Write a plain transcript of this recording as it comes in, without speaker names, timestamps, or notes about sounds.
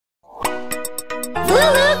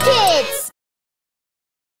LooLoo Kids!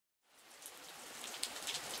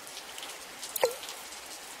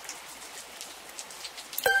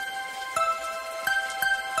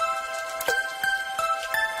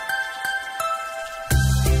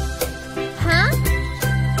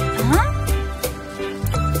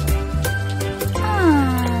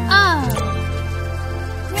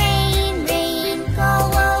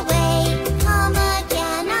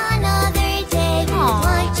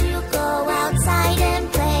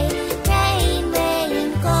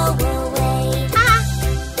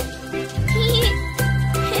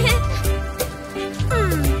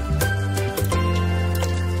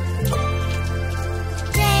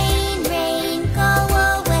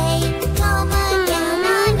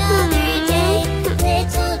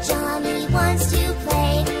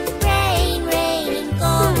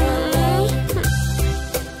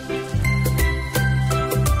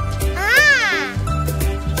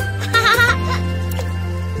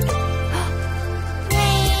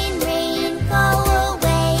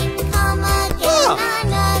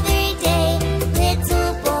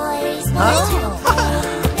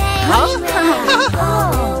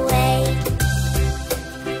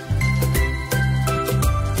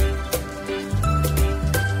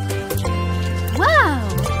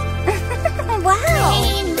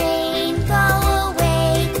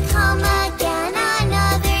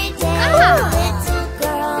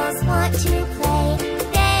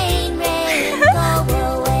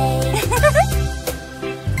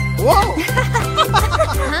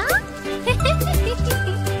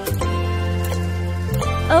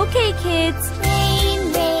 Okay, kids.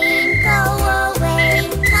 Rain, rain, go away.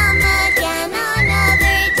 Come again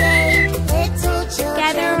another day. Little children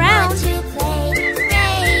Gather around. want to play.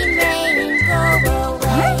 Rain, rain, go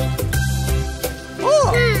away.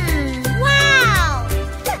 Wow!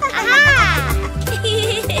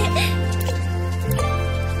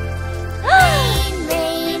 Rain,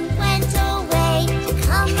 rain, went away.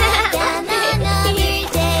 Come again another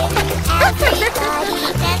day. Everybody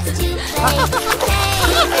gets to play.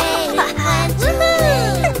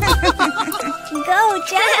 Go,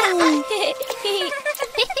 Jack!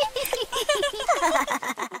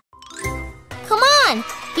 Come on,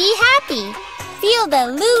 be happy. Feel the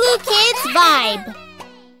LooLoo Kids vibe.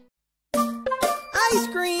 Ice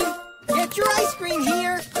cream! Get your ice cream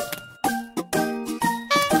here!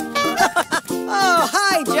 Oh,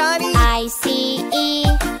 hi, Johnny! I-C-E,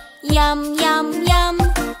 yum, yum, yum.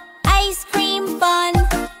 Ice cream fun,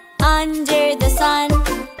 under the sun.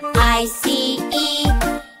 I-C-E,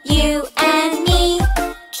 you and me.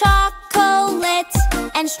 Chocolate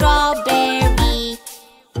and strawberry.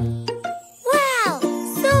 Wow,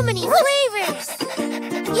 so many flavors.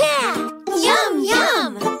 Yeah, yum,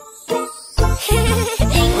 yum.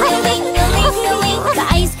 Ding-a-ling-a-ling-a-ling, the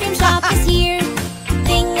ice cream shop is here.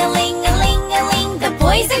 Ding-a-ling-a-ling-a-ling, the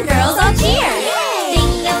boys and girls all cheer.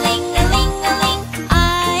 Ding-a-ling-a-ling-a-ling,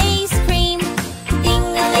 ice cream.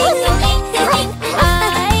 Ding-a-ling-a-ling-a-ling,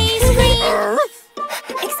 ice cream.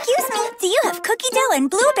 Excuse me, do you have cookie dough and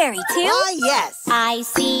blueberry too? Ah, yes!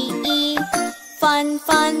 I-C-E, fun,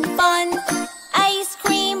 fun, fun. Ice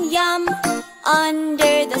cream, yum,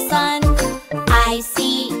 under the sun.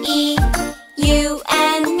 I-C-E, you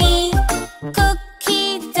and me.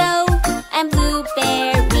 Cookie dough and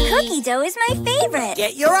blueberry. Cookie dough is my favorite.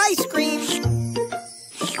 Get your ice cream!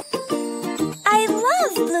 I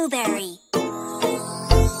love blueberry.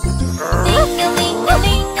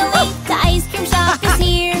 Ding-a-ling-a-ling-a-ling, the ice cream shop is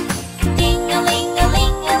here.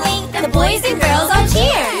 Ding-a-ling-a-ling-a-ling, the boys and girls all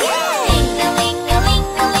cheer.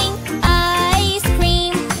 Ding-a-ling-a-ling-a-ling, ice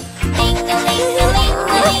cream.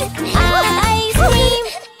 Ding-a-ling-a-ling-a-ling, ice cream.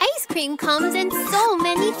 Ice cream comes in so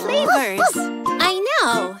many flavors. I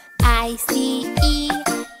know. I-C-E,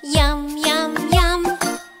 yum, yum, yum.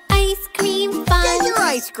 Ice cream fun, Get your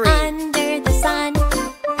ice cream! under the sun.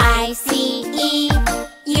 I-C-E,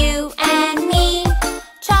 you and me.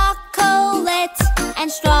 Chocolate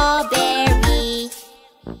and strawberry.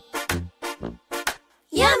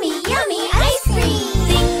 Yummy, yummy ice cream.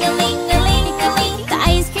 Ding-a-ling-a-ling-a-ling, the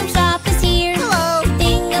ice cream shop is here. Hello!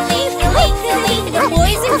 Ding-a-ling-a-ling-a-ling, the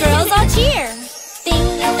boys and girls all cheer.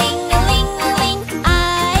 Ding-a-ling-a-ling-a-ling,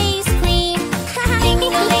 ice cream.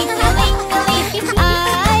 Ding-a-ling-a-ling-a-ling,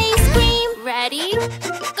 ice cream. Ready?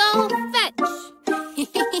 Go fetch.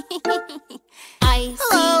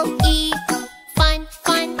 I-C-E, fun,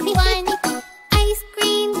 fun, fun. Ice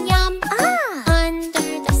cream, yum,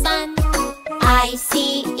 under the sun.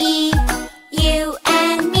 I-C-E, you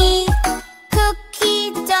and me.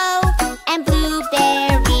 Cookie dough and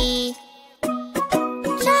blueberry.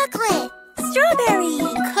 Chocolate, Strawberry.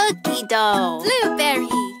 Cookie dough. Blueberry.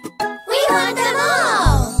 we want them all.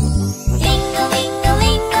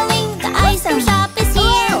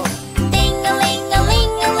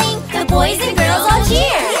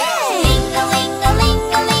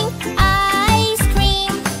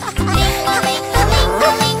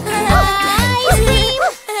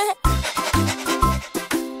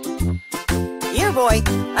 Here, boy.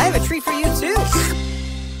 I have a treat for you,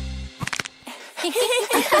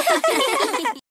 too.